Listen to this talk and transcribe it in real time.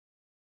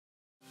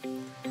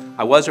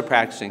I was a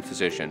practicing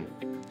physician,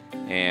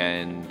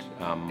 and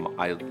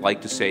I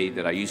like to say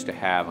that I used to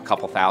have a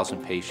couple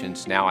thousand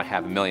patients. Now I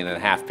have 1.5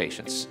 million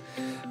patients.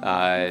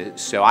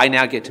 So I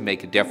now get to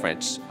make a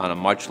difference on a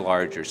much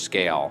larger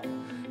scale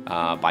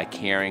by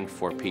caring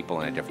for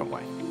people in a different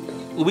way.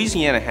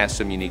 Louisiana has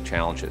some unique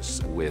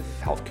challenges with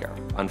healthcare.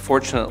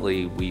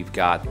 Unfortunately, we've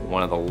got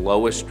one of the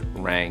lowest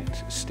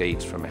ranked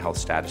states from a health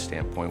status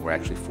standpoint. We're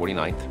actually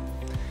 49th.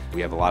 We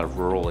have a lot of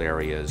rural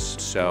areas,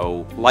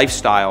 so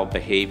lifestyle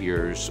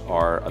behaviors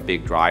are a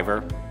big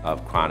driver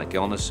of chronic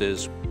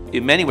illnesses.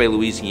 In many ways,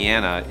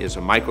 Louisiana is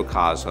a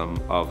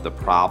microcosm of the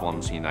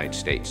problems in the United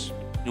States.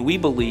 And we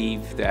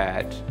believe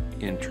that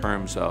in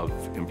terms of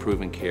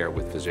improving care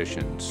with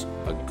physicians,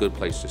 a good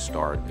place to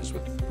start is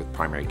with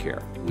primary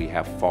care. We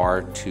have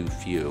far too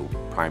few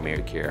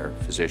primary care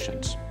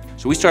physicians.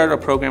 So we started a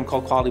program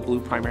called Quality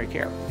Blue Primary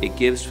Care. It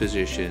gives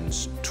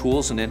physicians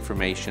tools and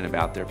information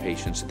about their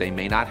patients that they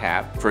may not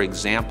have. For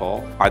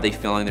example, are they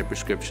filling their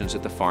prescriptions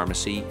at the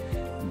pharmacy?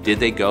 Did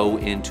they go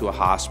into a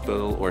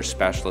hospital or a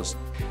specialist?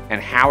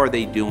 And how are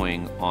they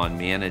doing on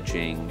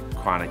managing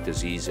chronic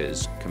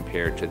diseases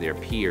compared to their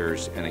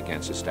peers and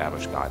against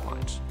established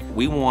guidelines?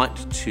 We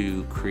want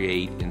to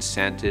create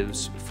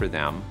incentives for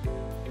them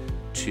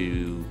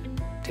to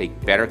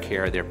take better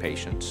care of their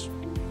patients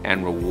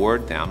and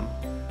reward them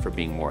for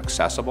being more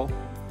accessible,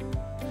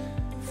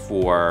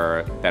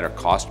 for better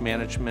cost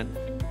management,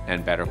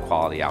 and better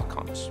quality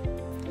outcomes.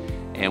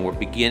 And we're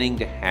beginning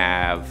to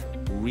have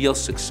real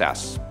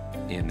success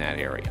in that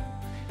area.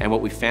 And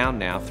what we found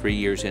now, 3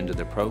 years into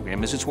the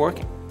program, is it's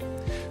working.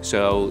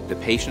 So the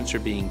patients are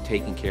being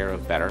taken care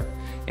of better.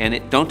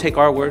 And don't take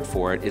our word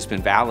for it, it's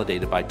been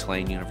validated by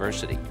Tulane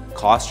University.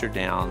 Costs are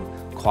down,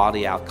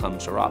 quality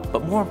outcomes are up.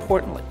 But more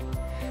importantly,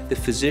 the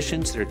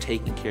physicians that are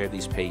taking care of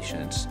these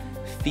patients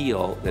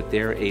feel that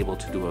they're able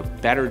to do a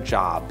better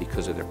job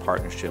because of their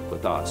partnership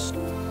with us.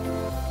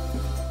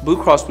 Blue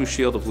Cross Blue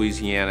Shield of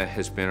Louisiana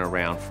has been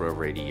around for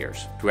over 80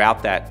 years.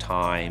 Throughout that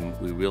time,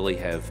 we really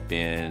have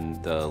been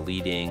the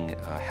leading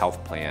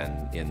health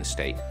plan in the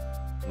state.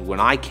 When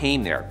I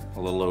came there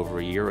a little over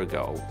a year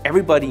ago,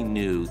 everybody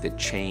knew that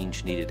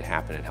change needed to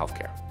happen in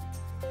healthcare.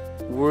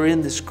 We're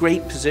in this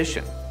great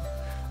position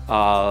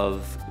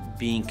of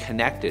being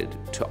connected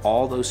to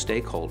all those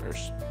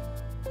stakeholders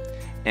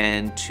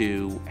and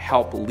to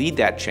help lead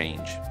that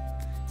change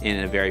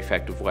in a very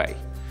effective way.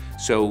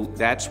 So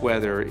that's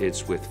whether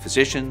it's with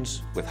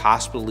physicians, with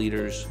hospital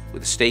leaders,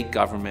 with the state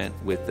government,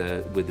 with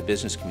the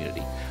business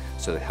community,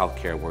 so that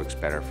healthcare works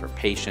better for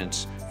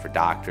patients, for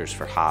doctors,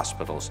 for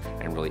hospitals,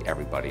 and really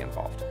everybody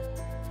involved.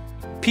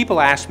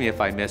 People ask me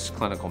if I miss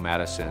clinical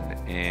medicine,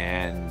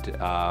 and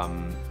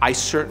I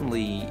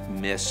certainly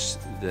miss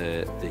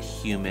the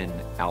human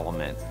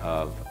element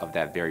of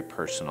that very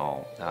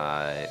personal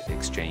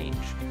exchange.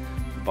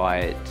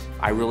 But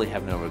I really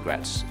have no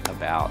regrets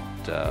about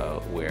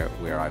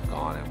where I've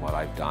gone and what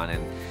I've done.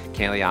 And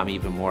candidly, I'm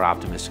even more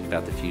optimistic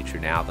about the future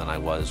now than I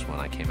was when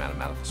I came out of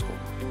medical school.